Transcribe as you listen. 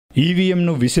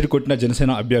ఈవీఎంను విసిరికొట్టిన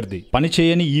జనసేన అభ్యర్థి,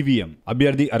 పనిచేయని ఈవీఎం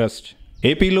అభ్యర్థి అరెస్ట్.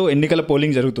 ఏపీలో ఎన్నికల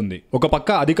పోలింగ్ జరుగుతుంది. ఒక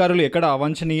పక్క అధికారులు ఎక్కడ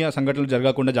అవాంఛనీయ సంఘటనలు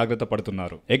జరగకుండా జాగ్రత్త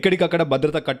పడుతున్నారు. ఎక్కడికక్కడ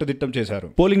భద్రత కట్టుదిట్టం చేశారు.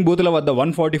 పోలింగ్ బూతుల వద్ద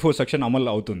 144 సెక్షన్ అమలు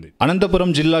అవుతుంది.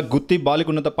 అనంతపురం జిల్లా గుత్తి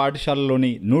బాలికున్నత పాఠశాలలోని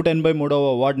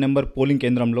 183వ వార్డు నెంబర్ పోలింగ్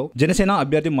కేంద్రంలో జనసేన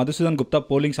అభ్యర్థి మధుసూదన్ గుప్తా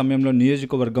పోలింగ్ సమయంలో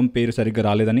నియోజకవర్గం పేరు సరిగ్గా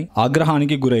రాలేదని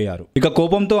ఆగ్రహానికి గురయ్యారు. ఇక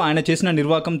కోపంతో ఆయన చేసిన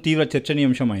నిర్వాకం తీవ్ర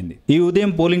చర్చనీయాంశమైంది. ఈ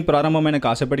ఉదయం పోలింగ్ ప్రారంభమైన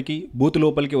కాసేపటికి బూత్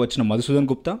లోపలికి వచ్చిన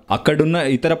మధుసూదన్ గుప్తా అక్కడున్న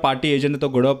ఇతర పార్టీ ఏజెంట్లతో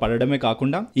గొడవ పడడమే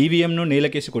కాకుండా ఈవీఎంను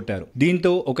నేలకేసి కొట్టారు. దీంతో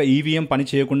ఒక ఈవీఎం పని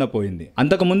చేయకుండా పోయింది.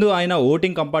 అంతకుముందు ఆయన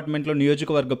ఓటింగ్ కంపార్ట్మెంట్ లో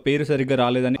నియోజకవర్గ పేరు సరిగ్గా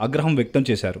రాలేదని ఆగ్రహం వ్యక్తం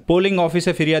చేశారు. పోలింగ్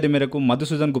ఆఫీసర్ ఫిర్యాదు మేరకు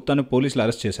మధుసూదన్ గుప్తాను పోలీసులు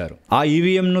అరెస్ట్ చేశారు. ఆ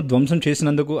ఈవీఎం ను ధ్వంసం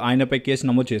చేసినందుకు ఆయనపై కేసు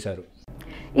నమోదు చేశారు.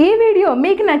 ఈ వీడియో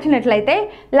మీకు నచ్చినట్లయితే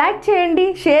లైక్ చేయండి,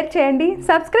 షేర్ చేయండి,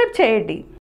 సబ్స్క్రైబ్ చేయండి.